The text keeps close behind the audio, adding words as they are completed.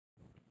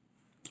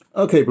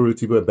Okay,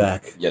 Baruti, we're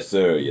back. Yes,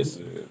 sir. Yes,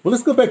 sir. Well,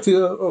 let's go back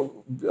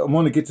to. I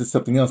want to get to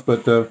something else,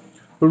 but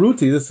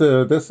Baruti,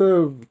 that's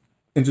a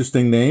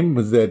interesting name.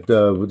 Was that?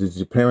 Did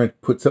your parent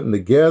put something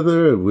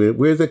together? Where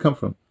does that come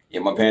from?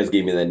 Yeah, my parents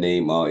gave me that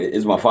name.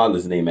 It's my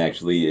father's name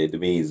actually. It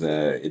means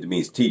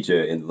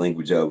teacher in the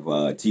language of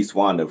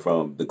Tswana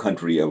from the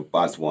country of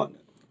Botswana.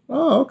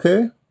 Oh,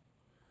 okay.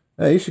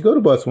 Hey, you should go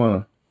to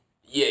Botswana.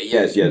 Yeah,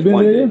 yes, You yes. been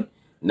One there day. yet?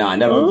 No, I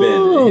never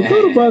Oh,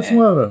 go to been.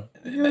 Botswana.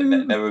 Yeah,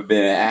 Never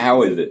been.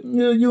 How is it?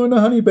 yeah, you and the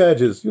honey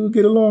badgers, you'll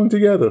get along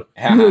together.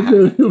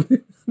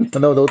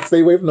 No, don't stay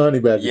away from the honey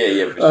badgers. Yeah,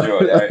 yeah, for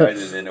sure. I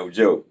just no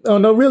joke. Oh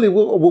no, really?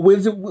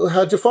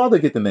 How'd your father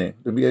get the name?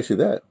 Let me ask you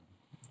that.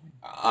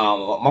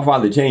 My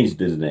father changed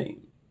his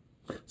name.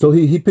 So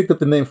he picked up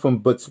the name from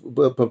but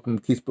from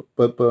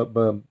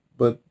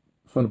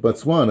the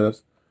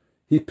Botswanas.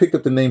 He picked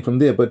up the name from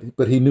there,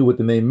 but he knew what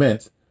the name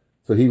meant,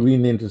 so he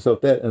renamed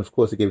himself that, and of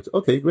course he gave it.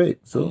 Okay,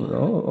 great. So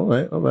all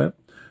right, all right.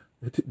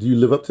 Do you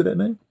live up to that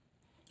name?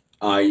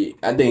 I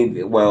think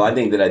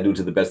that I do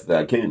to the best that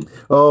I can.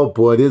 Oh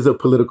boy, there's a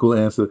political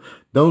answer.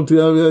 Don't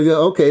tell me.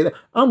 Okay,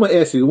 I'm gonna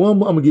ask you one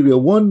more. I'm gonna give you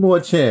one more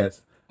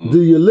chance.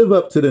 Do you live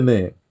up to the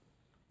name?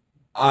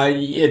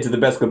 Yeah, to the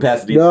best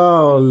capacity.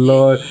 Oh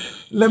Lord,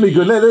 let me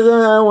go. I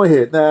don't want to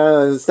hear it.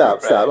 Nah,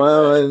 stop, stop.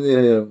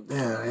 Right.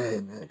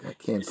 I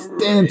can't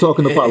stand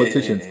talking to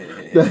politicians.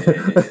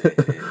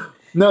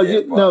 Now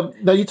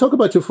now you talk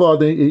about your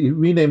father. He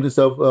renamed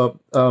himself,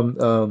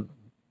 and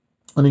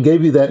he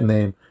gave you that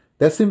name.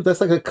 That's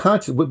like a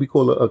conscious, what we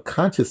call a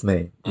conscious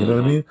name. You know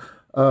what I mean?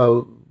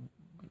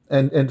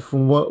 And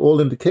from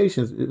all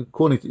indications,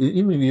 according to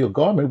even your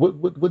garment,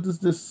 what does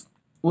this?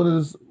 What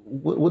is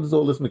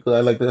all this? Because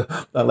I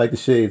like the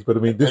shades, but I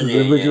mean this is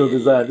the original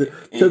design.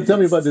 Tell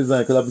me about the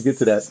design, because I'll get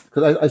to that.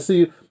 Because I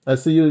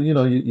see you. You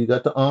know, you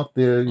got the ankh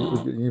there,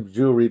 your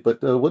jewelry,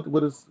 but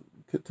what is?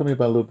 Tell me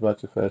about a little bit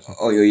about your fashion.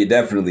 Oh, yeah,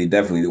 definitely,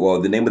 definitely. Well,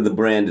 the name of the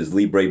brand is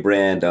Libre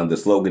brand. The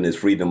slogan is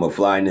freedom of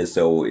flyness.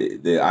 So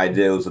the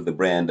ideals of the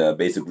brand are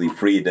basically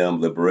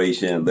freedom,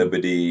 liberation,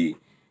 liberty,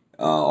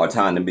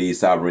 autonomy,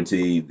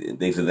 sovereignty,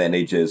 things of that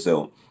nature.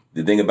 So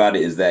the thing about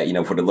it is that,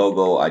 for the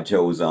logo, I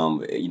chose,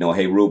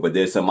 Hey Roo, but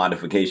there's some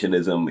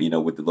modificationism,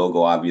 with the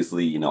logo,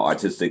 obviously,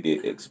 artistic So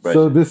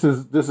expression. this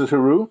is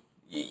Haru.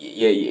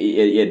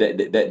 Yeah,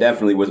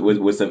 definitely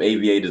with some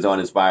aviators on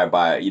inspired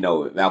by,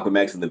 Malcolm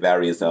X and the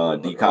various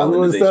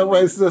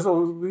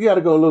decolonization. You got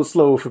to go a little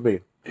slower for me.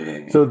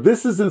 Yeah. So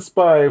this is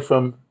inspired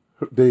from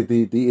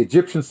the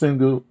Egyptian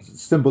symbol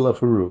of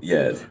Haru.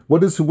 Yes.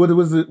 What is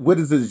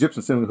the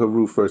Egyptian symbol of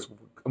Haru first?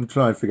 I'm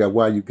trying to figure out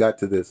why you got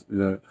to this.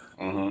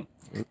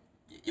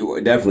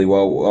 Definitely.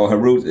 Well,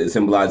 Haru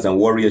symbolizes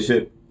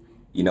warriorship,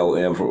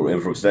 and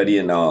from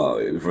studying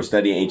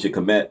ancient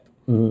Kemet.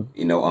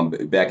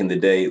 Back in the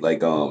day,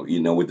 like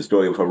with the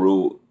story of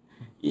Haru,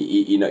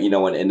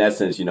 in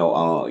essence,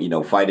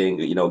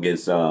 fighting,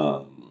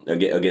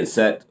 against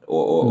Set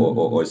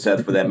or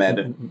Seth for that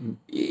matter.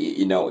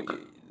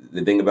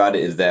 The thing about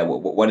it is that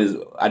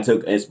I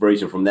took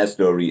inspiration from that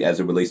story as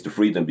it relates to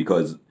freedom,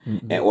 because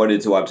in order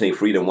to obtain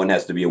freedom, one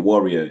has to be a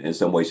warrior in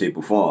some way, shape,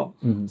 or form.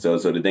 So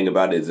the thing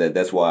about it is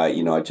that's why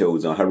I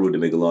chose Haru, to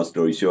make a long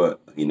story short,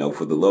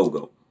 for the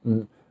logo.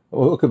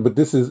 Oh, okay, but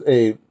this is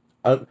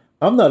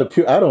I'm not a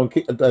pure. I don't.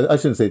 I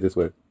shouldn't say it this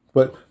way,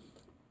 but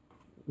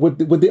with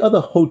the other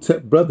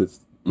Hotep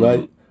brothers,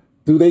 right?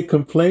 Do they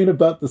complain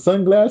about the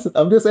sunglasses?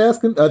 I'm just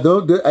asking. I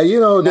don't. No,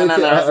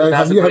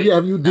 have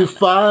you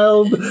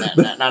defiled?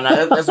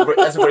 No. That's a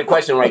great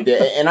question right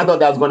there, and I thought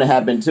that was going to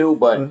happen too,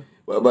 but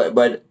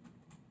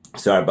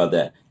sorry about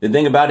that. The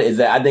thing about it is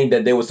that I think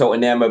that they were so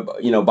enamored,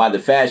 by the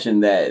fashion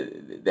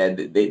that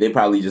they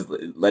probably just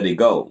let it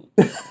go.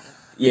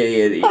 Yeah,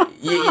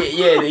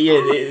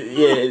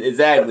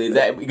 exactly.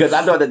 Because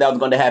I thought that was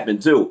going to happen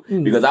too.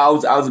 Because I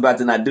was about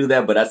to not do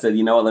that, but I said,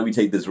 let me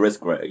take this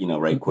risk,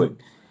 right quick.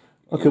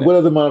 Okay, what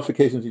other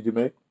modifications did you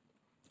make?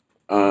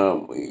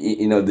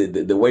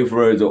 The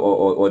wafers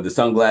or the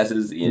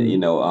sunglasses,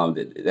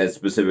 that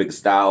specific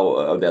style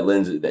of that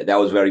lens, that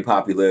was very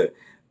popular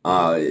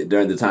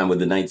during the time of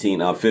the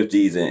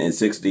 1950s and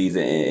 60s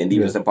and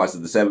even some parts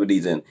of the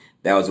 70s, and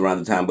that was around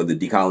the time of the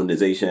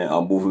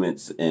decolonization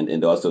movements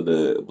and also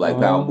the Black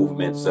Power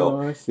movement. So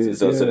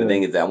the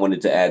thing is that I wanted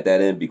to add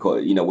that in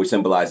because which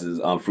symbolizes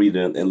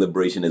freedom and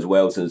liberation as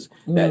well, since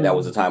that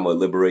was a time of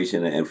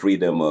liberation and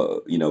freedom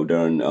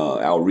during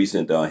our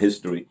recent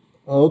history.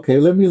 Okay,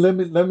 let me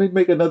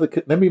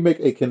make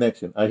a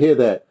connection. I hear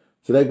that.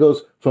 So that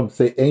goes from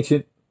say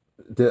ancient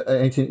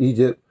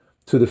Egypt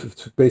to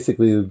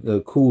basically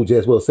cool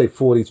jazz. Well, say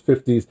 40s,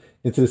 50s,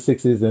 into the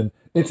 60s, and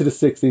into the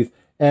 60s,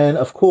 and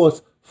of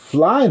course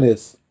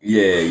flyness.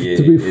 Yeah.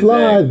 To be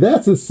fly,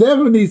 that's a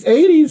 70s,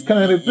 80s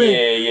kind of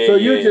thing. Yeah. So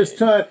you're just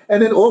trying,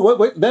 and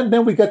then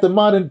then we got the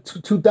modern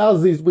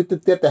 2000s. We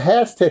got the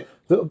hashtag.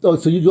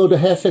 So you go to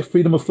hashtag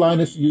freedom of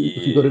flyness.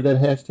 If you go to that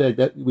hashtag,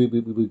 that we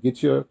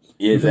get your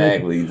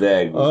exactly.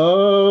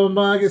 Oh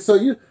my God! So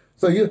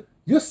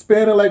You're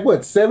spanning like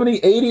what, 70,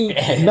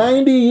 80,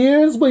 90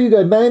 years? Well, you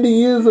got 90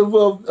 years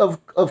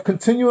of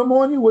continuum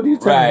on you? What are you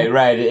telling me?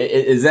 Right.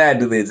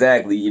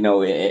 Exactly. You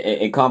know,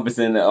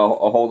 encompassing a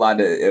whole lot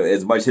of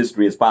as much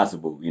history as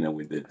possible. You know,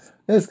 with this.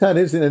 That's kind of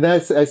interesting. And I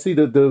see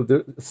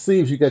the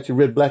sleeves. You got your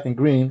red, black, and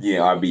green. Yeah,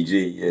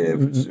 RBG. Yeah,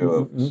 for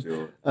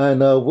sure.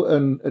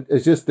 And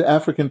it's just the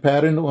African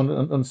pattern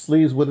on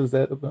sleeves. What is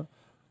that about?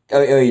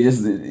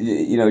 Just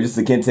just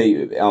the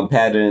kente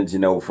patterns. You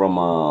know, from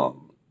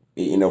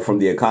from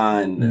the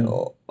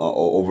Akan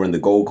over in the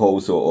Gold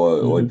Coast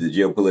or the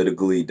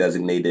geopolitically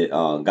designated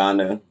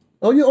Ghana.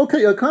 Oh, yeah,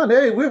 okay, Akan.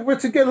 Hey, we're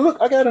together. Look,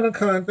 I got an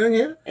Akan thing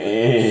here.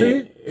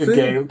 See?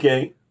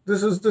 Okay.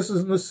 This is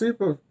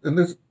Nasipa, and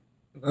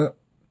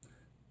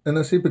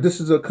Nasipa. This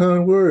is a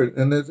Akan word,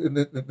 and this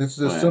is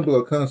a symbol.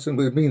 Akan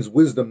symbol. It means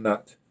wisdom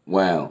knot.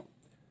 Wow.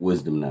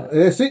 Wisdom knot.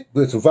 Yeah, see,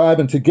 it's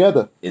vibing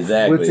together.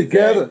 Exactly. We're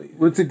together. Exactly.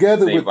 We're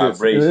together Same with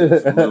vibrations.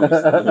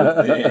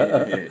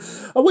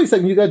 Oh, wait a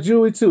second. You got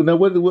jewelry too. Now,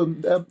 what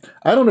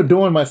I don't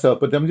adorn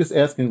myself, but I'm just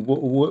asking.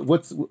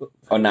 What's?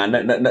 Oh no,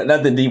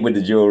 nothing deep with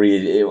the jewelry.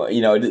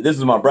 This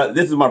is my brother.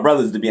 This is my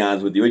brother's. To be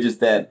honest with you, it's just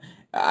that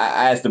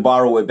I asked to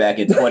borrow it back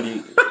in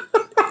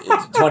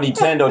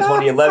 2010 or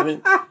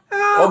 2011.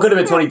 Or could have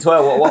been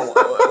 2012.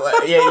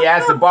 Yeah, he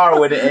asked to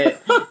borrow it, and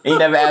he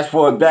never asked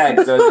for it back.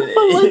 So wait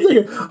a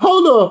second.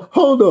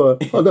 Hold on.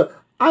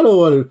 I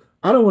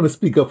don't want to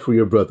speak up for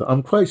your brother.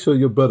 I'm quite sure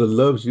your brother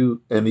loves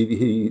you, and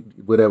he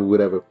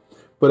whatever.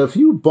 But if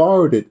you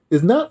borrowed it,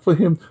 it's not for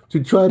him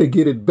to try to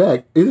get it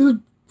back. It is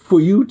for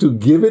you to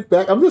give it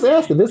back. I'm just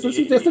asking. This is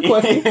just a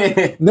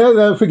question.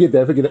 No, forget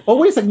that. Oh,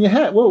 wait a second. Your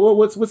hat.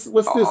 What's this? No,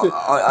 it's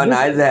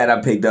a hat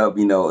I picked up.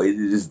 You know,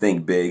 just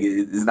think big.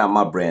 It's not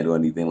my brand or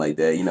anything like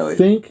that. You know,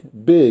 think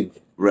big.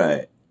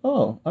 Right.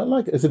 Oh, I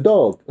like it. It's a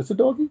dog. It's a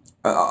doggy.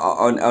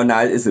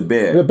 No, it's a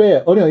bear. A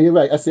bear. Oh no, you're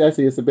right. I see.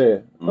 It's a bear.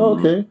 Mm-hmm. Oh,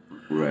 okay.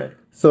 Right.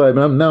 So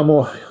I'm now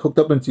more hooked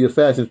up into your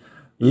fashion.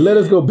 Let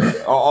us go back.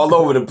 All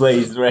over the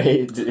place,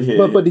 right?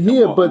 But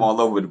here, I'm all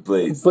over the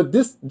place. But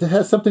this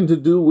has something to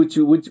do with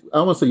you, which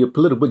I won't say your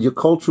political, but your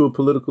cultural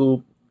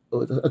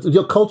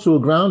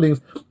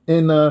groundings.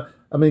 And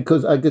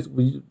because I guess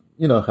you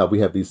know how we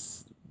have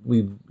these.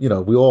 We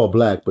all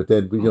black, but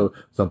then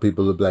some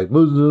people are black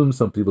Muslims,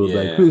 some people are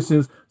black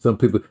Christians, some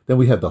people. Then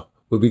we have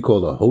what we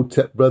call the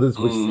Hotep brothers,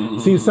 which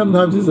seems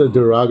sometimes is a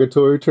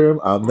derogatory term.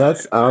 I'm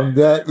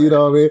that. You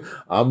know what I mean?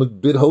 I'm a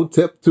bit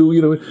Hotep too.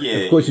 You know.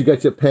 Yeah, of course, you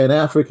got your Pan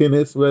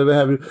Africanists, whatever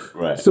have you.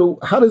 Right. So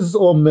how does this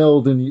all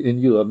meld in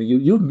you? I mean,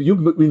 you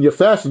in your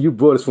fashion, you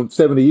brought us from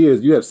 70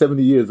 years. You have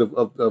 70 years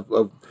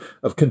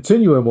of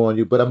continuum on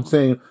you. But I'm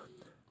saying,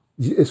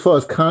 as far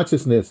as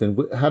consciousness and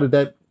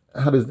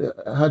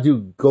how'd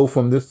you go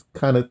from this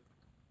kind of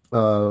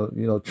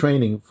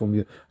training from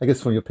your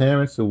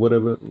parents or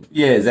whatever?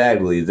 Yeah,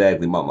 exactly.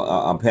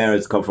 My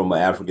parents come from an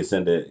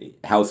African-centered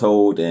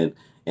household, and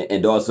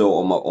also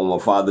on my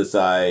father's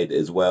side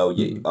as well.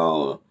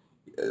 A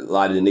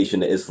lot of the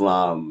Nation of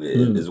Islam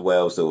as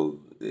well, so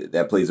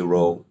that plays a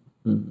role.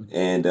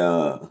 And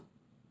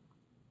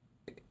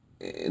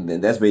then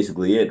that's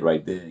basically it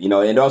right there.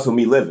 And also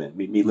me living,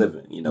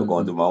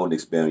 going through my own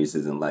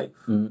experiences in life,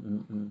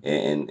 and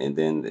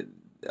then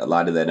a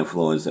lot of that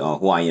influence on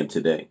who I am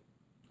today.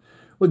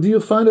 Well, do you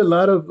find a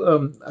lot of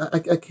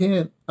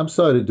I'm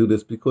sorry to do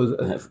this because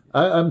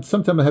I'm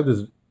sometimes I have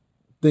this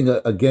thing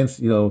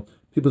against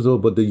people say,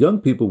 but the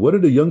young people, what are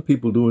the young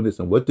people doing this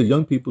and what the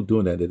young people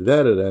doing that?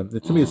 And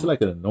to me, it's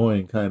like an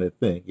annoying kind of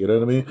thing. You know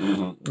what I mean?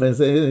 Mm-hmm. And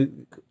say,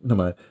 no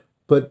mind.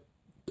 But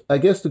I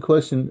guess the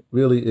question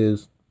really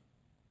is,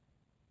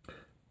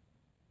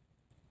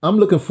 I'm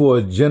looking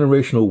for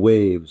generational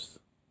waves.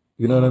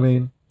 You know what I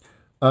mean?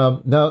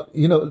 Now,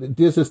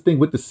 there's this thing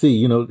with the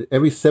sea.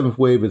 Every seventh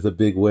wave is a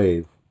big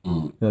wave.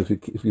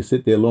 If you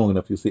sit there long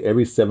enough, you see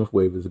every seventh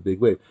wave is a big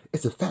wave.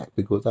 It's a fact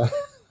because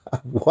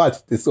I've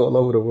watched this all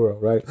over the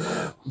world, right?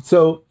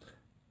 So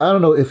I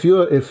don't know if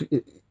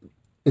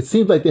it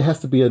seems like there has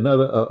to be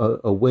another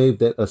a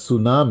wave, a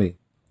tsunami,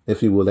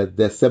 if you will,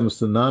 that seventh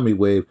tsunami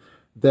wave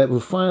that will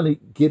finally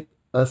get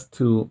us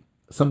to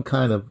some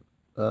kind of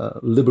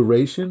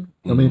liberation.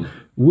 I mean,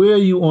 where are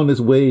you on this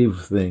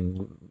wave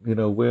thing?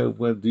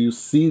 Where do you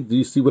see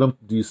what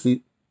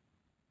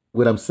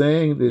I'm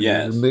saying?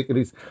 Yes. Making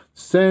any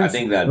sense? I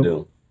think I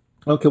do.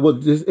 Okay, well,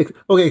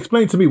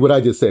 explain to me what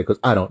I just said because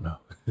I don't know.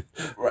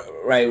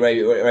 Right.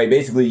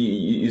 Basically,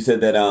 you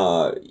said that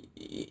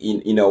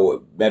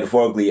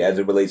metaphorically as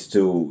it relates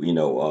to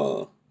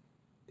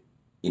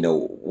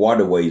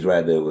waterways,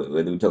 rather,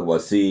 whether we talk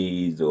about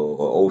seas or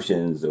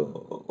oceans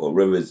or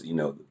rivers,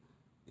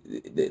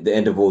 the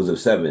intervals of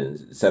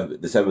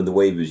the seventh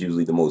wave is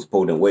usually the most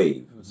potent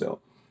wave. So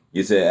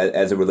you said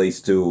as it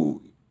relates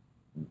to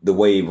the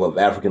wave of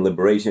African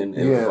liberation.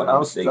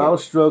 Our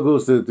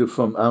struggles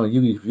from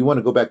if you want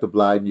to go back to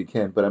Blyden, you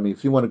can. But I mean,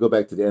 if you want to go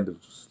back to the end of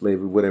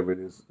slavery, whatever it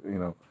is,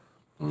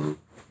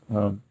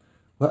 how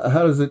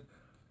does it?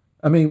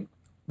 I mean,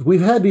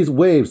 we've had these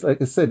waves.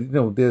 Like I said,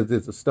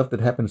 there's the stuff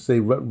that happened, say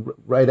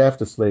right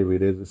after slavery.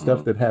 There's the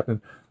stuff that happened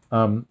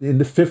in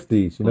the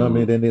 50s, you know what I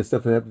mean? Then there's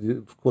stuff that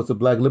happened, of course, the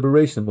Black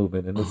Liberation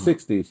Movement in the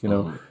 60s, you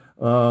know.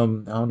 I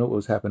don't know what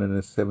was happening in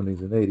the 70s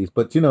and 80s,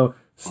 but, you know,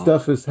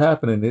 stuff is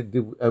happening.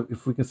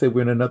 If we can say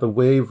we're in another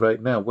wave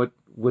right now, what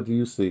do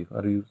you see?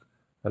 How do you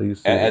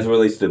see as it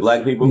relates to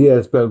Black people? Yeah,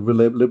 it's about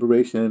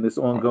liberation and it's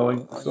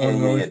ongoing.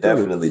 Yeah,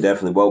 definitely.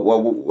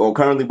 Well,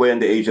 currently we're in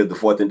the age of the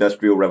Fourth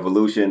Industrial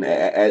Revolution,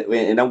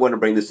 and I'm going to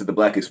bring this to the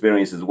Black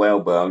experience as well,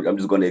 but I'm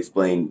just going to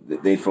explain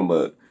things from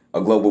a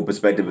global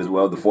perspective as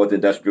well. The Fourth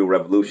Industrial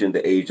Revolution,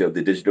 the age of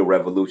the digital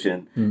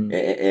revolution,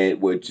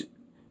 and which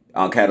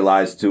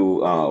catalyzed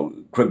to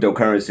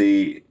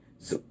cryptocurrency,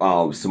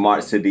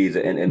 smart cities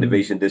and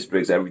innovation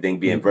districts, everything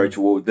being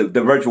virtual, the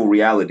virtual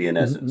reality in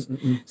essence.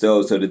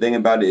 So the thing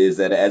about it is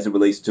that as it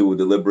relates to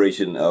the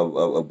liberation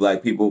of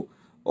Black people,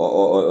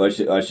 or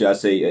should I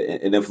say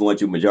an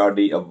influential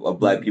majority of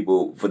Black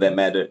people for that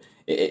matter,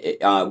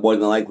 more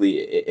than likely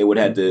it would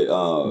have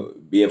to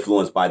be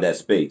influenced by that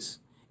space.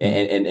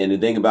 And the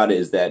thing about it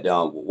is that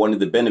one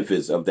of the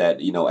benefits of that,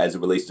 you know, as it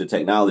relates to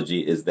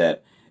technology is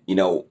that, you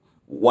know,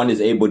 one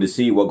is able to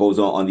see what goes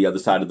on the other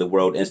side of the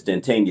world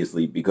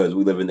instantaneously, because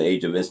we live in the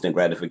age of instant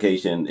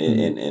gratification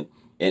and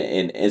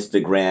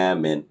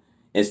Instagram and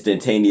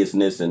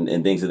instantaneousness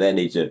and things of that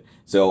nature.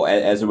 So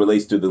as it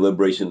relates to the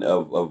liberation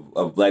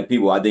of Black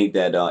people, I think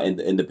that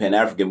in the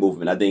Pan-African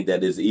movement, I think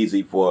that it's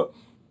easy for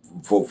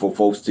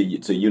folks to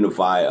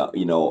unify,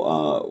 you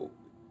know,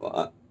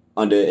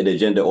 under an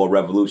agenda or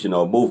revolution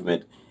or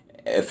movement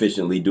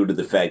efficiently, due to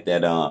the fact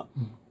that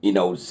you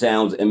know,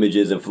 sounds,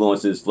 images,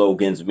 influences,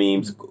 slogans,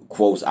 memes,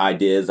 quotes,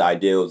 ideals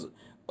have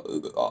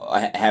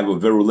a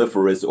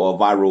viruliferative or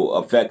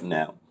viral effect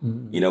now,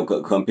 you know,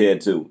 compared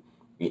to,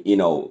 you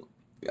know,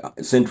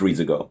 centuries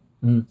ago.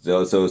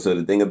 So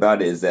the thing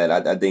about it is that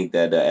I think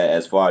that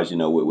as far as, you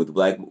know, with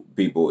Black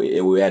people,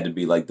 it had to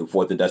be like the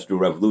Fourth Industrial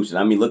Revolution.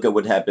 I mean, look at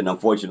what happened,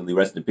 unfortunately,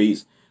 rest in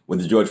peace, with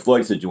the George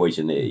Floyd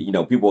situation. You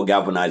know, people are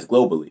galvanized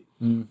globally.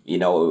 You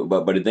know,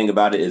 but the thing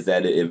about it is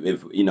that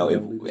if you know,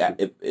 if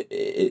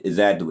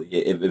exactly,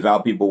 if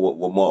our people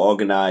were more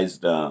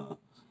organized,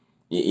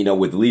 you know,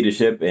 with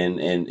leadership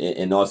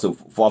and also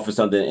fought for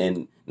something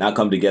and not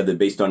come together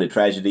based on the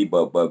tragedy,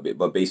 but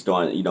based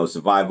on, you know,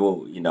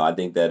 survival, you know, I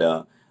think that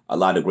a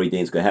lot of great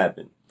things could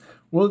happen.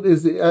 Well,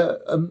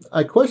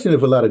 I question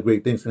if a lot of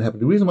great things can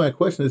happen. The reason why I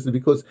question this is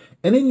because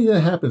anything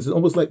that happens is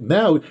almost like,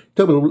 now,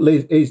 talk about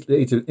the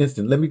age of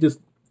instant. Let me just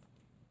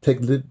take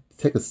a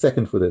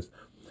second for this.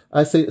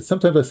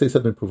 Sometimes I say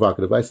something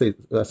provocative. I say,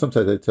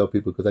 sometimes I tell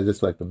people, because I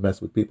just like to mess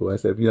with people. I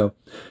say, you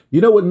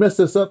know what messed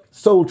us up?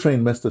 Soul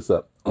Train messed us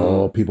up.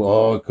 Oh,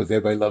 people, because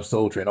everybody loves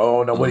Soul Train.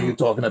 Oh, no, what are you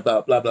talking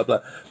about? Blah, blah, blah.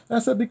 I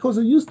said, because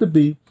it used to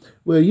be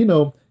where, you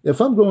know, if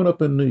I'm growing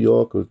up in New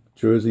York or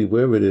Jersey,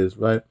 wherever it is,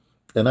 right,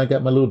 and I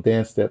got my little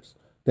dance steps,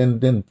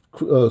 then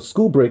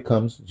school break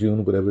comes,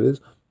 June, whatever it is,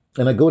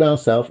 and I go down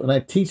south and I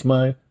teach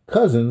my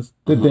cousins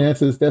the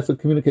dances. That's a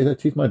communication. I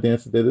teach my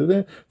dances.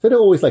 So they're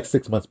always like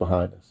 6 months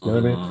behind us. You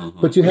know what I mean?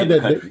 But you had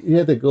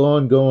that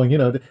going, you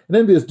know. And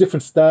then there's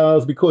different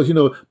styles, because, you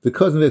know, the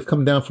cousin that's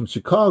coming down from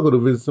Chicago to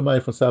visit somebody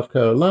from South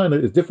Carolina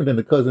is different than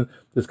the cousin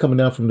that's coming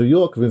down from New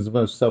York to visit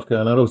somebody from South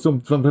Carolina, or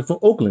from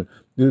Oakland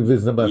to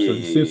visit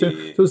somebody. See what I'm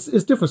saying? So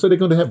it's different. So they're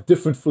going to have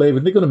different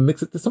flavors. They're going to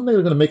mix it. Something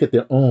they're going to make it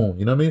their own.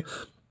 You know what I mean?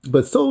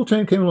 But Soul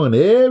Train came along.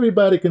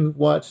 Everybody can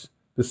watch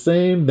the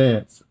same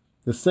dance,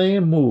 the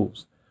same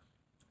moves.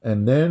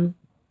 And then,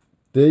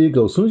 there you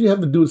go. As soon as you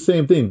have to do the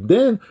same thing,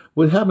 then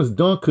what happens?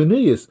 Don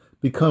Cornelius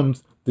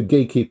becomes the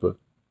gatekeeper,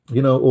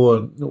 you know,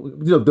 or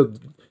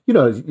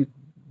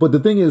But the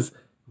thing is,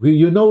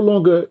 it's no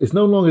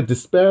longer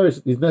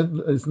disparate.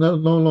 It's no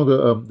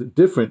longer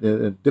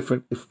different.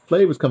 Different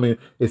flavors coming in.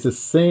 It's the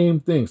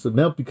same thing. So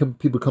now people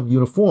become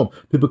uniform.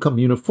 People become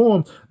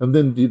uniform, and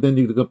then you're going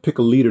to pick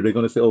a leader. They're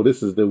going to say, "Oh,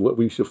 this is what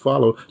we should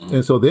follow."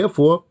 And so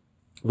therefore,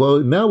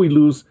 well, now we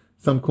lose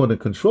some kind of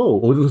control,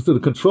 or the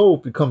control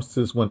becomes to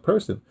this one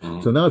person.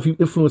 So now if you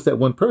influence that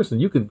one person,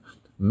 you can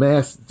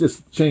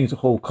just change the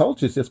whole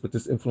culture just with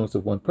this influence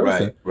of one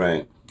person.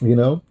 Right. You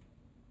know?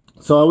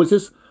 So I was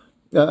just,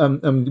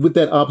 with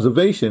that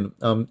observation,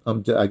 I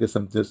guess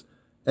I'm just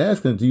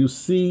asking, do you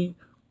see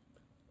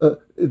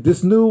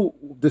this new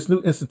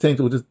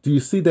instantaneous, do you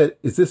see that,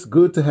 is this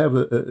good to have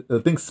a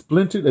thing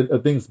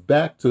splintered, things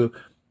back to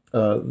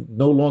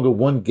no longer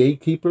one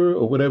gatekeeper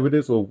or whatever it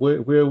is, or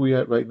where are we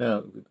at right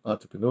now with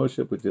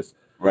entrepreneurship, with just,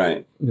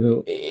 right, you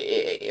know?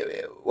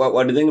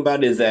 Well, the thing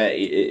about it is that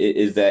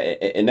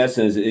in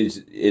essence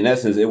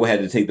it would have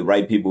to take the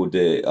right people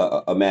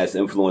to amass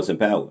influence and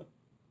power.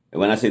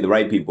 And when I say the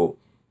right people,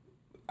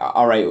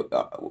 all right,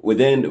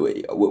 within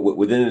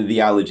the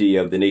theology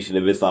of the Nation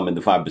of Islam and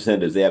the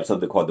 5%ers, they have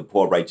something called the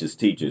poor righteous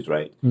teachers,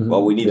 right?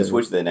 Well, we need to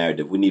switch the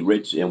narrative. We need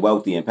rich and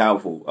wealthy and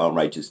powerful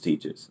righteous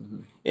teachers,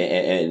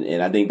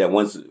 and I think that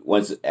once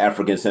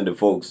African-centered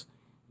folks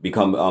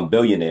become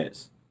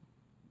billionaires,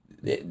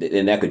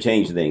 then that could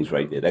change things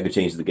right there. That could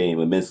change the game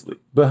immensely.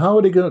 But how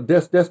are they going to?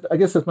 I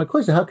guess that's my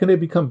question. How can they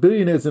become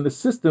billionaires in a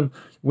system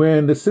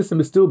when the system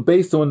is still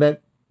based on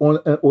that,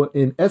 or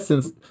in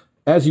essence,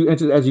 as you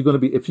enter, as you're going to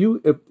be, if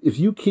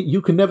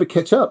you can never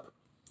catch up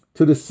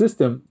to the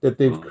system that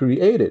they've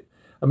created.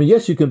 I mean,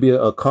 yes, you can be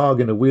a cog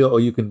in the wheel, or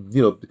you can,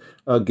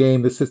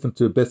 game the system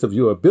to the best of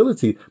your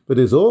ability. But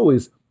there's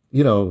always,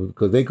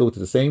 because they go to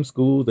the same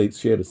school, they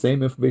share the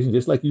same information,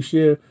 just like you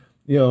share,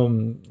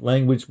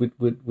 language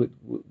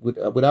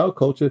with our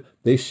culture.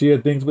 They share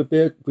things with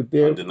their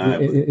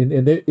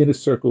in their inner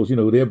circles,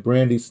 their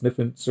brandy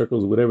sniffing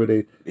circles, whatever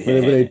they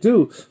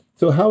do.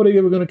 So how are they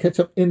ever going to catch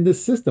up in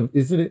this system?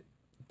 Isn't it?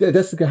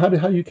 That's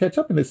how you catch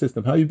up in the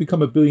system. How you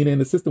become a billionaire in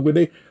the system where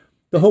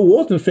the whole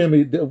Walton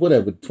family,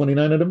 whatever,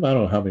 29 of them, I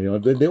don't know how many are.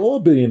 They're all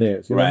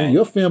billionaires. You know what I mean?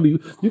 Your family,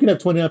 you can have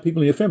 29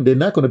 people in your family. They're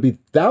not going to be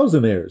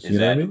thousandaires. You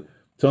know what I mean?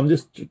 So I'm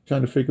just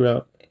trying to figure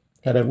out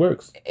how that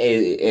works.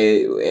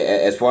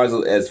 As far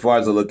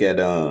as I look at,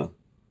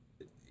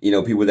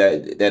 people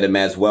that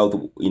amass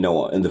wealth,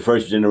 in the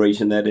first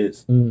generation, that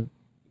is,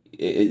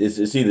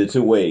 it's either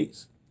two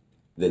ways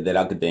that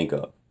I could think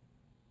of.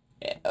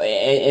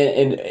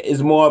 And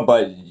it's more,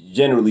 but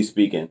generally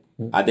speaking,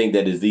 I think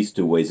that is these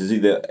two ways. It's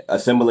either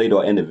assimilate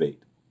or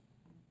innovate.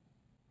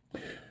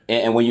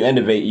 And when you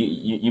innovate,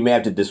 you may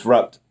have to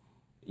disrupt.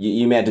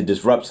 You may have to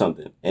disrupt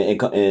something,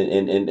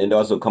 and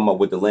also come up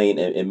with the lane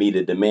and meet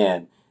a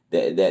demand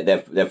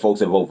that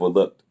folks have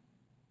overlooked.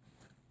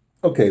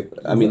 Okay,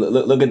 I mean,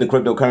 look at the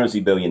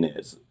cryptocurrency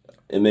billionaires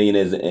and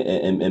millionaires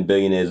and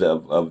billionaires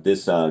of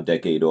this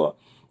decade, or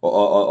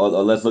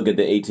let's look at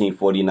the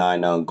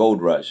 1849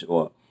 gold rush,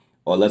 or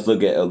let's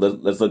look at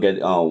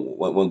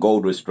when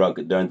gold was struck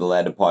during the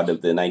latter part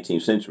of the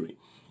 19th century.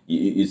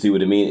 You see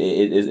what I mean?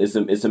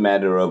 It's a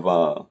matter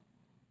of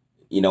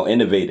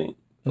innovating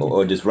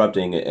or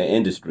disrupting an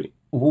industry.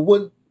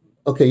 Well,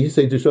 okay, you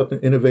say disrupting,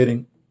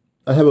 innovating.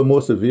 I have a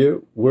more severe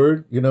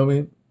word. You know what I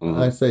mean?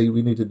 I say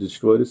we need to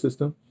destroy the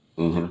system.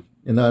 And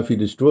now, if you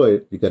destroy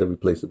it, you got to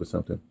replace it with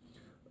something.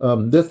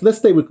 Let's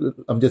stay with.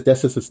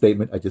 That's just a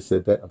statement. I just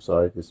said that. I'm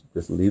sorry.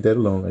 Just leave that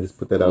alone. I just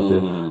put that out there,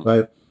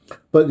 right?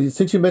 But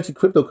since you mentioned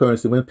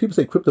cryptocurrency, when people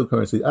say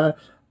cryptocurrency,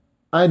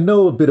 I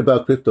know a bit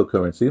about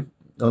cryptocurrency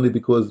only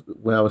because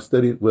when I was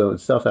studying, in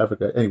South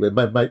Africa, anyway,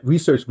 my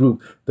research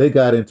group, they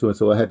got into it,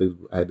 so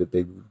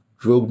they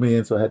drove me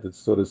in, so I had to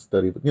sort of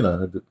study, but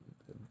I had to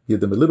give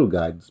them a little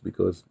guidance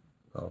because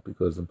I'm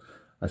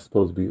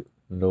supposed to be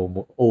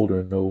more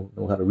older and know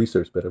how to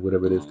research better,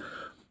 whatever it is.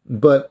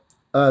 But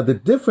the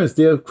difference,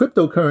 there are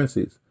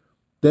cryptocurrencies,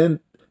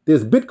 then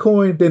there's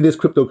Bitcoin, then there's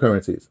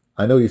cryptocurrencies.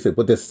 I know you said,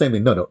 but there's the same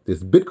thing. No,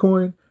 there's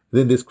Bitcoin,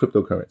 then there's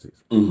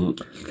cryptocurrencies.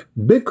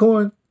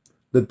 Bitcoin,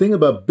 the thing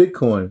about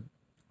Bitcoin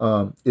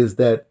is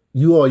that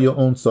you are your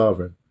own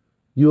sovereign.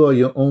 You are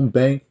your own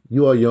bank.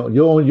 You're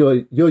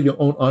your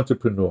own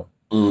entrepreneur.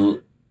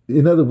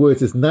 In other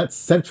words, it's not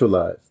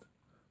centralized.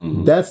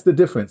 That's the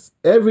difference.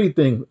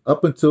 Everything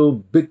up until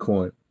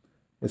Bitcoin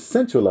is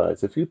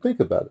centralized, if you think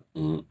about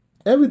it.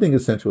 Everything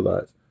is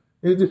centralized.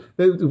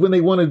 When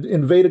they want to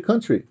invade a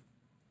country,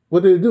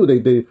 what do? They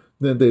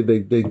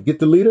get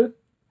the leader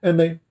and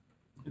they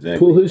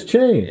pull his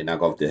chain. And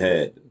knock off the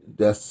head.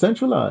 That's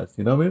centralized,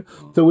 you know what I mean?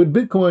 So with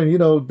Bitcoin,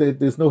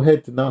 there's no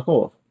head to knock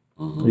off.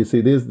 You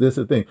see, there's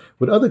the thing.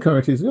 With other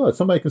currencies,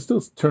 somebody can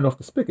still turn off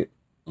the spigot,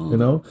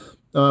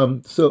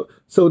 So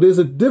there's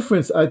a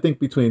difference, I think,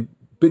 between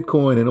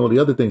Bitcoin and all the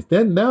other things.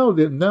 Then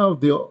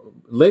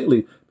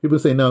lately, people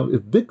say now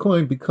if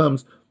Bitcoin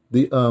becomes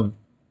of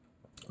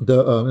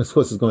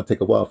course it's going to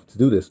take a while to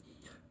do this,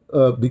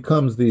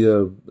 becomes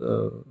the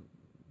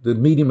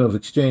medium of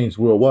exchange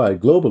worldwide,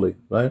 globally,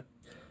 right?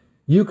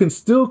 You can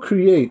still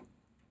create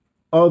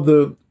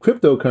other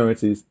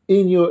cryptocurrencies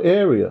in your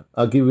area.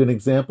 I'll give you an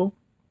example.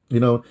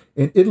 In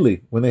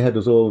Italy, when they had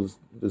this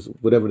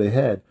whatever they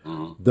had,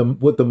 the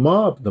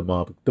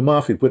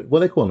mafia, what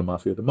they call the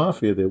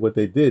mafia there, what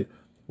they did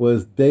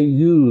was they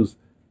used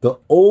the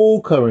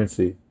old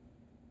currency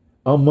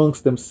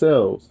amongst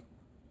themselves.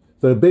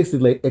 So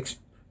basically,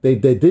 they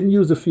didn't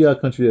use the fiat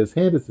country that's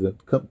handed to them,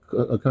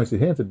 currency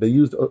handed to them. They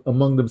used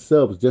among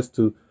themselves just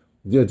to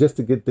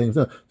get things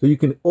done. So you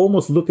can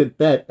almost look at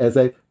that as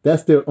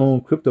that's their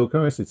own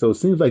cryptocurrency. So it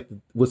seems like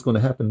what's going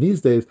to happen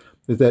these days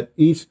is that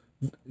each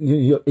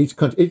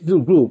country, each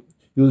little group,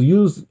 you'll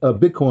use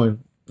Bitcoin,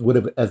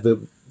 whatever, as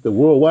the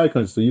worldwide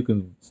currency, so you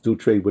can still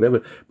trade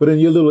whatever. But in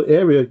your little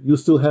area, you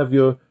still have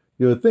your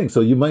thing.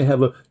 So you might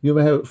have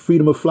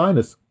freedom of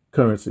flyness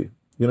currency.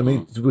 You know what I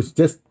mean? It's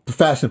just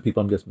fashion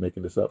people. I'm just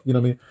making this up. You know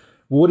what I mean?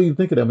 Well, what do you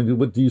think of that? I mean,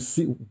 what do you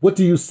see? What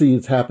do you see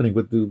is happening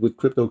with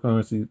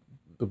cryptocurrency,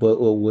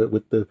 or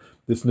with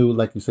this new,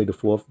 like you say,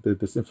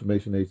 this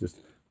information age,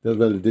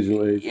 the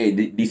digital age? Yeah,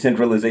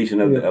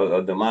 decentralization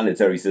of the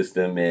monetary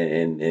system,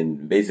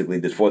 and basically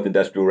this fourth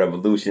industrial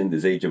revolution,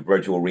 this age of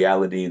virtual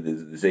reality,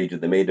 this age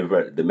of the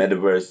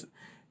metaverse.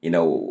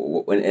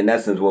 In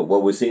essence,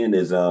 what we're seeing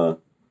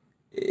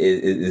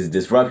is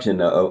disruption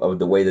of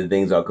the way that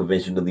things are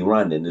conventionally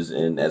run,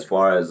 and as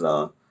far as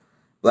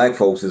Black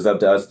folks, it's up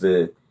to us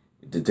to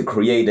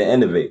create and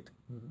innovate.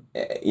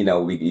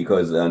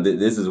 Because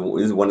this is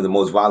one of the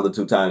most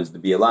volatile times to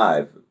be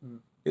alive,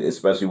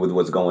 especially with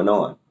what's going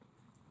on.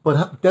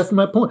 But that's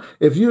my point.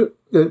 If you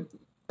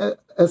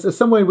as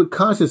someone with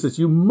consciousness,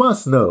 you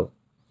must know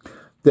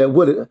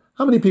that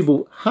how many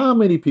people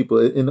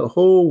in the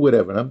whole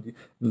whatever, and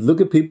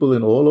look at people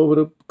in all over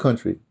the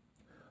country,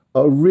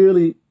 are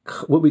really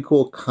what we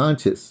call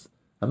conscious.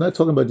 I'm not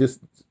talking about just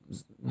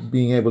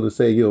being able to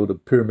say, the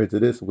pyramids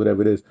of this or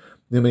whatever it is.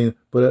 I mean,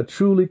 but are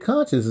truly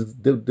conscious.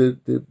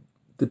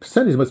 The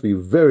percentage must be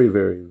very,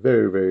 very,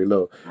 very, very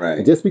low. Right.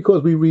 And just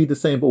because we read the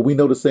same book, we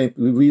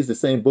read the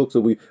same books,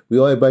 or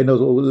everybody knows.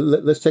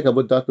 Let's check out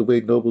what Dr.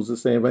 Wade Nobles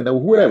is saying right now.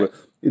 Whatever.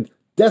 Right.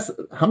 That's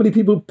how many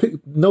people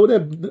know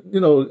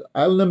that.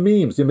 Island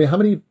memes. I mean, how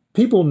many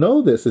people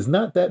know this? It's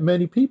not that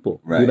many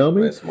people. Right. You know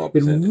what I mean?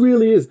 It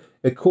really is.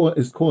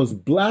 It's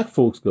caused black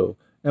folks go,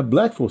 and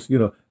black folks,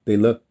 they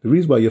love, the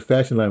reason why your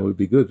fashion line would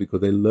be good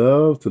because they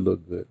love to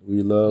look good.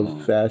 We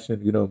love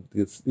fashion,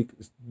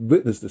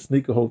 witness the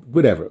sneaker hole,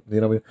 whatever, you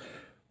know what I mean?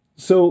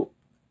 So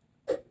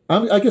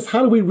I guess,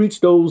 how do we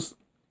reach those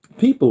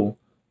people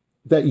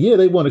that,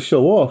 they want to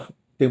show off,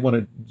 they want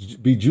to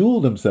bejewel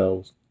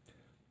themselves,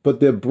 but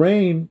their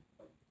brain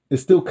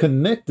is still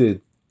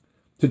connected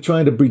to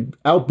trying to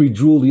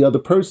out-bejewel the other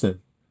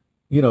person,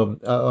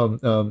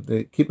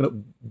 they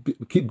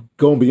keep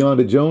going beyond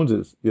the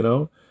Joneses,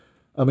 I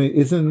mean,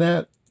 isn't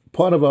that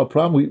part of our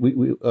problem?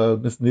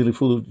 Mr. Neely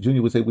Fuller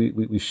Jr. would say we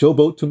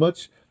showboat too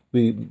much,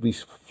 we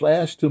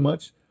flash too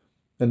much,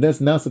 and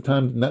now's the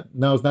time.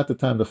 Now is not the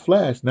time to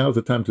flash. Now is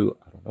the time to,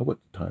 I don't know what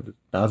time.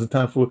 Now's the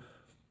time for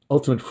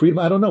ultimate freedom.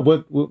 I don't know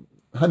what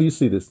how do you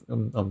see this?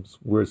 I'm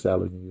word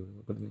salad you.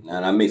 And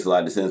that makes a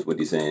lot of sense what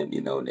you're saying.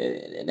 Now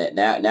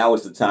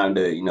is the time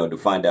to to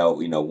find out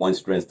one's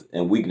strengths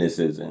and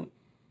weaknesses, and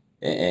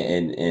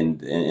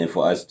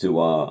for us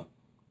to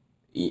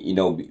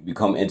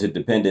become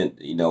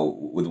interdependent,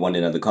 with one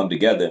another, come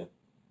together,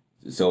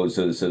 so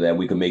that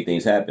we can make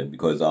things happen.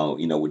 Because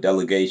with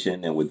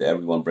delegation and with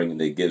everyone bringing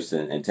their gifts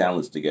and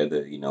talents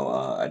together,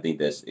 I think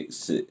that's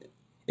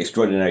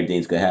extraordinary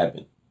things could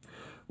happen.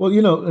 Well,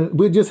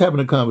 we're just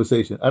having a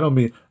conversation. I don't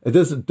mean it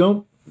doesn't.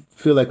 Don't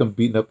feel like I'm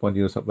beating up on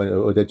you or something like that,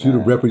 or that you're the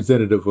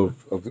representative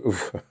of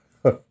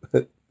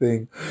that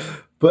thing.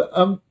 But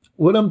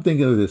what I'm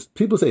thinking of this,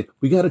 people say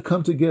we got to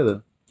come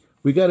together.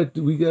 We gotta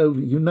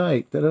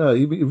unite.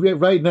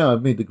 Right now, I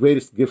mean, the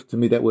greatest gift to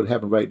me that would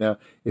happen right now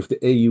if the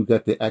AU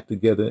got their act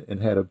together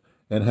and had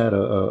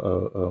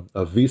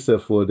a visa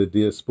for the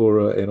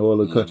diaspora, and all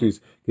the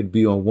countries can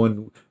be on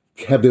one,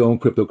 have their own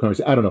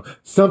cryptocurrency. I don't know,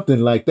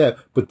 something like that.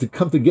 But to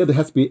come together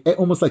has to be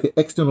almost like an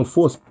external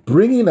force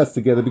bringing us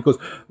together, because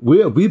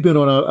we've been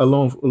on a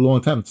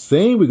long time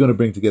saying we're going to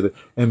bring together,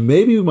 and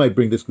maybe we might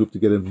bring this group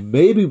together.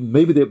 Maybe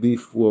they'll be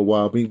for a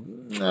while.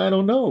 I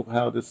don't know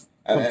how this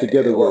come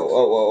together works.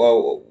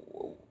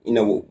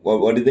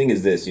 Well, the thing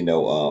is this.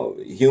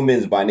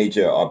 Humans by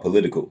nature are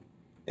political,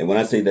 and when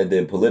I say that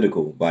they're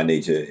political by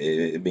nature,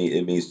 it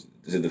means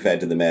to the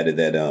fact of the matter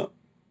that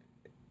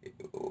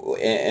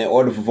in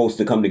order for folks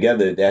to come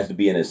together, there has to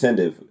be an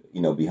incentive,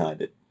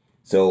 behind it.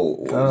 So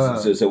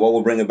what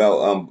will bring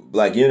about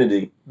Black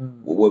unity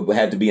would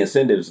have to be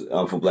incentives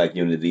for Black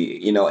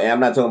unity. And I'm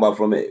not talking about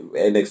from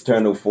an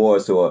external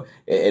force or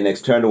an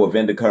external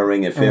event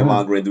occurring and fear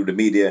mongering through the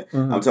media.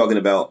 I'm talking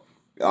about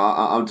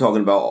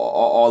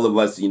all of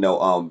us,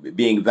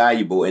 being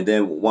valuable. And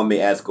then one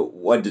may ask,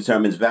 what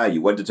determines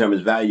value? What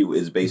determines value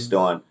is based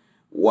on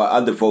what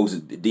other folks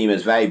deem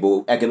as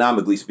valuable,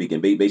 economically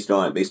speaking, based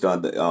on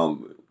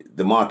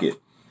the market.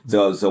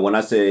 So when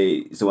I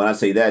say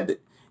that,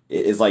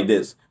 it's like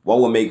this: what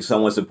will make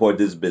someone support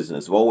this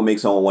business? What will make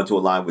someone want to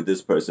align with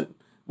this person?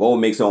 What will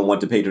make someone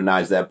want to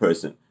patronize that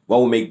person? What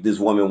will make this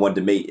woman want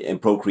to mate and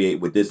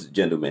procreate with this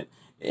gentleman,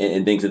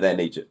 and things of that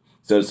nature?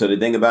 So the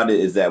thing about it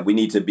is that we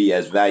need to be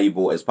as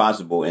valuable as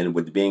possible, and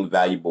with being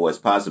valuable as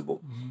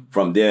possible,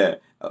 from there,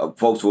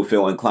 folks will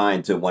feel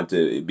inclined to want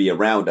to be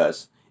around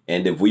us.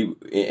 And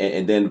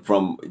and then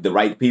from the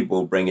right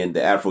people bring in the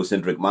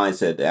Afrocentric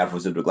mindset, the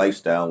Afrocentric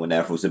lifestyle, and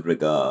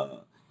Afrocentric,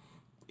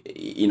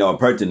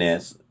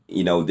 pertinence,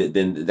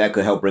 then that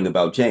could help bring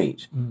about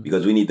change,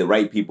 because we need the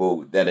right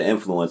people that are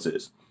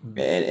influencers.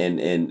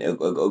 And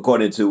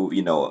according to,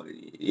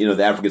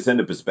 the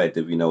African-centered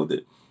perspective,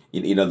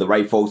 the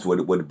right folks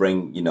would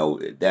bring,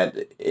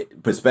 that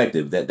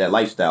perspective, that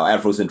lifestyle,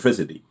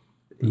 Afrocentricity,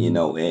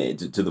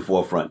 to the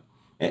forefront.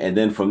 And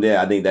then from there,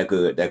 I think that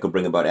could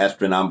bring about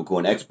astronomical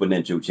and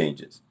exponential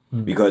changes.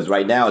 Because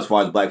right now, as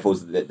far as Black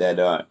folks that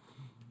are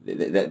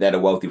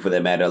wealthy, for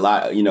that matter, a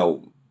lot,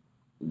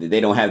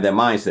 they don't have that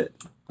mindset.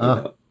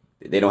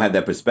 They don't have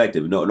that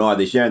perspective. Nor are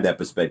they sharing that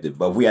perspective.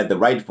 But if we had the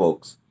right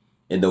folks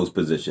in those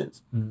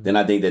positions, then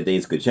I think that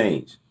things could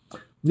change.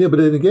 Yeah, but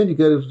then again, you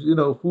got to,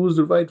 who's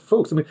the right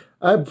folks? I mean,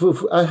 I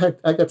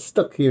got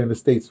stuck here in the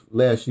States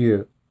last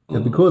year.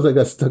 And because I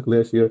got stuck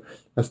last year,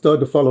 I started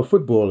to follow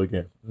football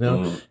again.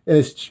 And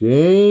it's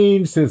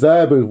changed since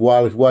I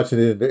was watching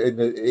it in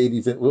the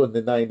 80s and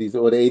the 90s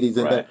or the 80s.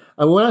 And right.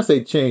 And when I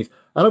say change,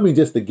 I don't mean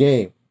just the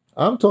game.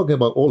 I'm talking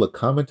about all the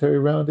commentary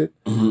around it,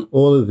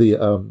 all of the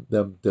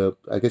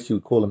I guess you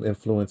would call them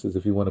influencers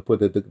if you want to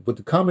put it. But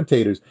the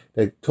commentators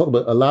that talk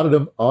about, a lot of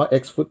them are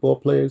ex-football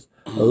players.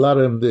 A lot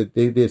of them they're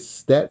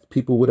stats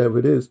people, whatever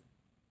it is.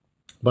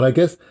 But I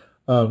guess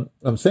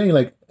I'm saying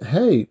like,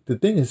 hey, the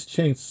thing has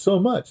changed so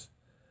much,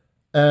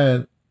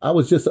 and I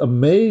was just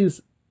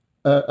amazed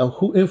at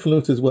who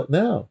influences what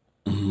now,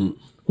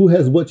 who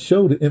has what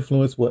show to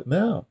influence what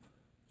now,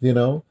 you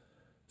know.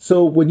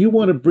 So when you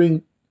want to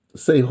bring,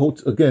 say,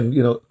 again,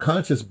 you know,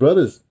 conscious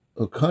brothers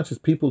or conscious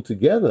people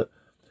together,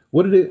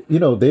 what are they? You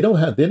know, they don't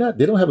have a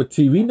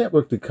TV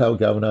network to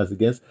galvanize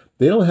against.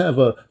 They don't have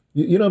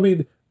you know what I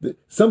mean.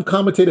 Some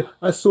commentator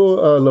I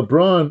saw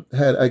LeBron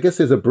had, I guess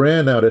there's a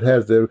brand now that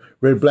has the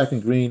red, black,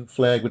 and green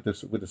flag with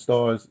the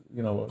stars.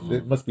 You know,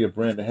 there must be a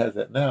brand that has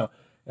that now.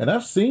 And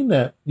I've seen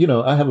that. You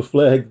know, I have a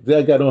flag that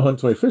I got on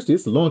 125th.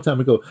 It's a long time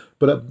ago,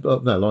 but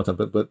not a long time,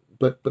 but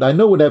I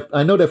know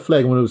that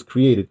flag when it was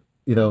created.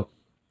 You know,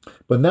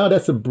 but now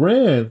that's a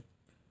brand,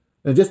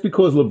 and just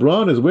because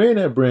LeBron is wearing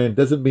that brand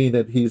doesn't mean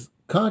that he's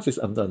conscious.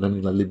 I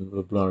mean, not leaving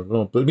LeBron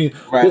alone, but I mean,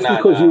 just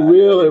because you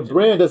wear a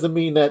brand doesn't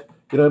mean that,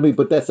 you know what I mean.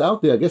 But that's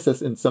out there. I guess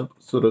that's in some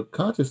sort of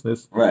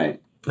consciousness,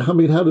 right? I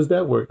mean, how does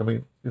that work? I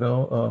mean, you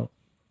know,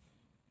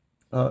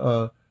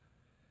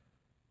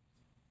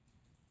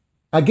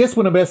 I guess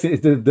what I'm asking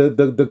is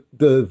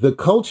the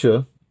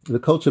culture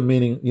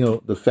meaning, you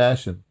know, the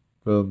fashion,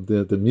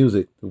 the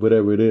music,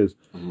 whatever it is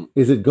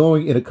it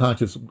going in a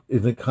conscious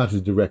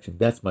direction?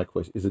 That's my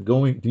question. Is it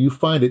going? Do you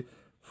find it,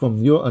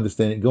 from your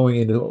understanding, going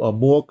into a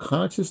more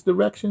conscious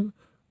direction,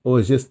 or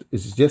is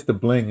it's just a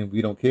bling and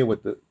we don't care what?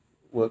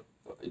 Well,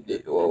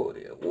 if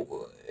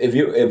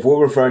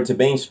we're referring to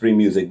mainstream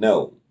music,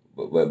 no,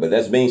 but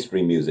that's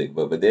mainstream music.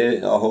 But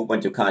there's a whole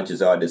bunch of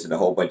conscious artists and a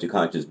whole bunch of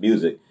conscious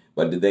music.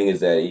 But the thing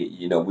is that,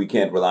 you know, we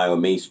can't rely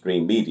on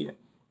mainstream media.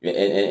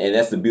 And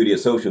that's the beauty of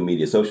social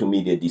media. Social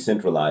media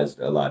decentralized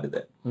a lot of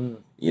that,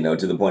 you know,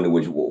 to the point at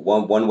which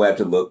one way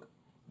to look,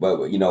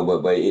 but you know,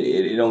 but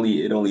it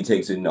only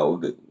takes, you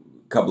know, a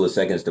couple of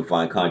seconds to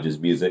find conscious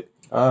music.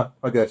 I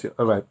got you.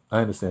 All right, I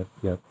understand.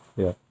 Yeah.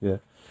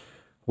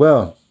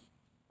 Well,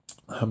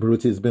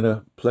 Baruti, it's been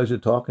a pleasure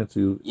talking to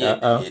you.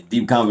 Yeah,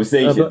 deep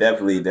conversation.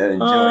 Definitely enjoy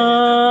it.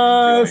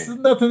 It's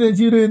nothing that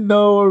you didn't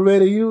know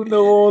already. You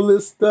know all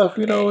this stuff.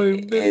 You know,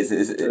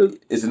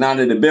 it's an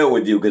honor to build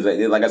with you because,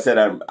 like I said,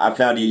 I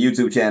found your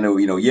YouTube channel,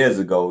 you know, years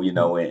ago. You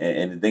know,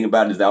 and the thing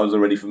about it is I was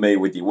already familiar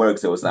with your work,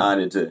 so it's an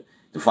honor to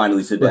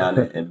finally sit down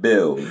and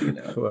build. You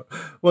know.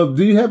 Well,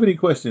 do you have any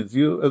questions?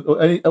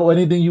 Or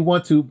anything you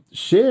want to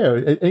share?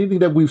 Anything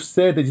that we've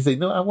said that you say,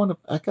 no,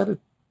 I got to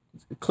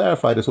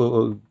clarify this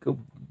or go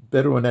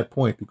better on that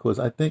point, because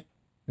I think,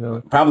 you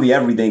know, probably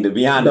everything, to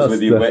be honest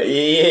with you. But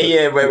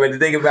but the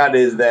thing about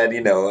it is that, you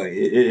know,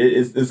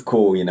 it's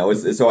cool. You know,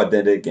 it's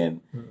authentic,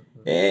 and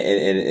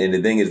the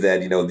thing is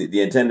that, you know,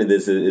 the intent of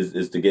this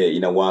is to get,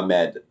 you know, where I'm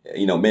at,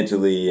 you know,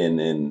 mentally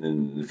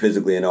and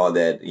physically and all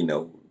that, you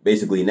know,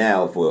 basically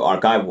now for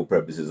archival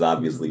purposes,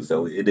 obviously.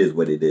 So it is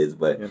what it is.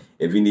 But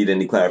if you need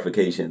any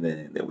clarification,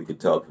 then we could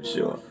talk for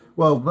sure.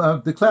 Well,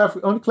 the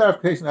only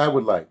clarification I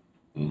would like,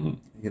 you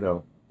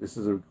know, this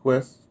is a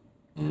request.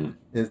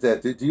 Is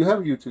that, do you have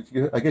a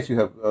YouTube? I guess you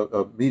have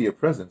a media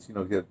presence. You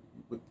know, you have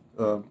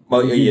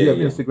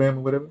Instagram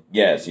or whatever.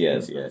 Yes.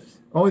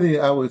 Only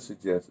thing I would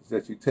suggest is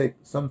that you take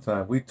some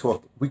time. We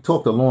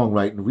talked along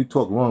right, and we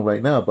talk wrong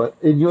right now. But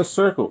in your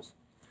circles,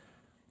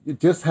 you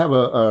just have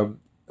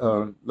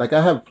like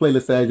I have a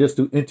playlist that I just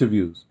do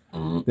interviews.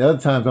 The other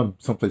times I'm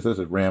someplace else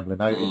just rambling.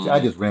 I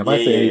just ramble.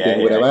 I say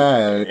anything,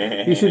 whatever.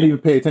 You shouldn't even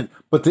pay attention.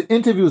 But the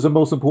interviews are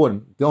most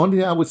important. The only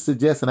thing I would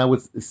suggest, and I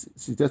would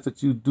suggest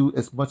that you do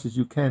as much as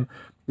you can,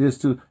 is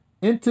to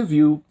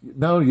interview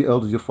not only your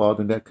elders, your father,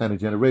 and that kind of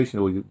generation,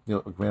 or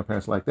your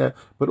grandparents like that,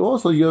 but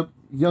also your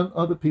young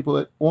other people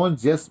that on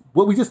just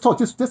what we just talked.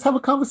 Just have a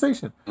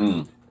conversation.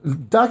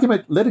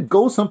 Document. Let it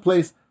go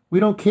someplace. We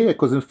don't care,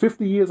 because in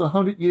 50 years,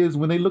 100 years,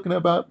 when they're looking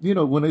about, you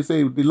know, when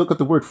they look at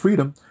the word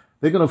freedom,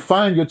 they're going to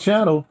find your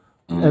channel,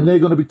 and they're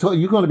going to be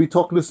you're going to be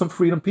talking to some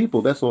freedom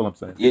people. That's all I'm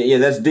saying. Yeah,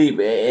 that's deep.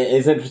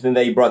 It's interesting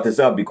that you brought this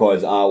up,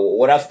 because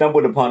what I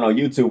stumbled upon on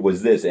YouTube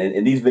was this,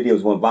 and these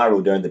videos went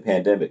viral during the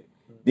pandemic.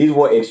 These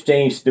were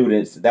exchange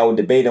students that were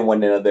debating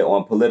one another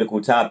on political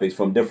topics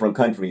from different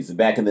countries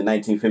back in the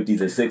 1950s and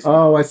 60s.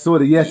 Oh, I saw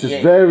it. Yes,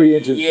 it's very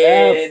interesting.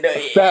 Yeah,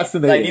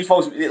 fascinating. Like these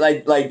folks,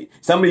 like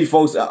some of these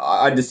folks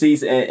are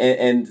deceased,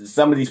 and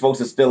some of these folks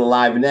are still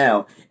alive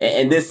now.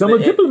 And this some are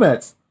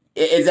diplomats.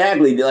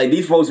 Exactly. Like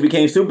these folks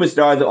became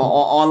superstars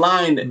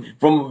online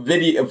from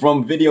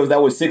videos that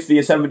were 60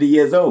 or 70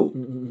 years old.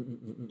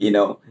 You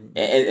know,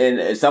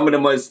 and some of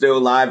them are still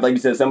alive. Like you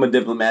said, some are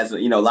diplomats.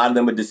 You know, a lot of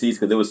them are deceased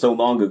because it was so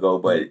long ago.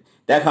 But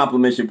that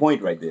complements your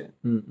point right there.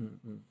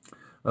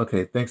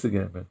 Okay. Thanks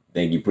again, man.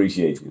 Thank you.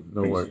 Appreciate you.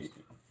 No worries.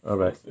 All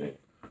right.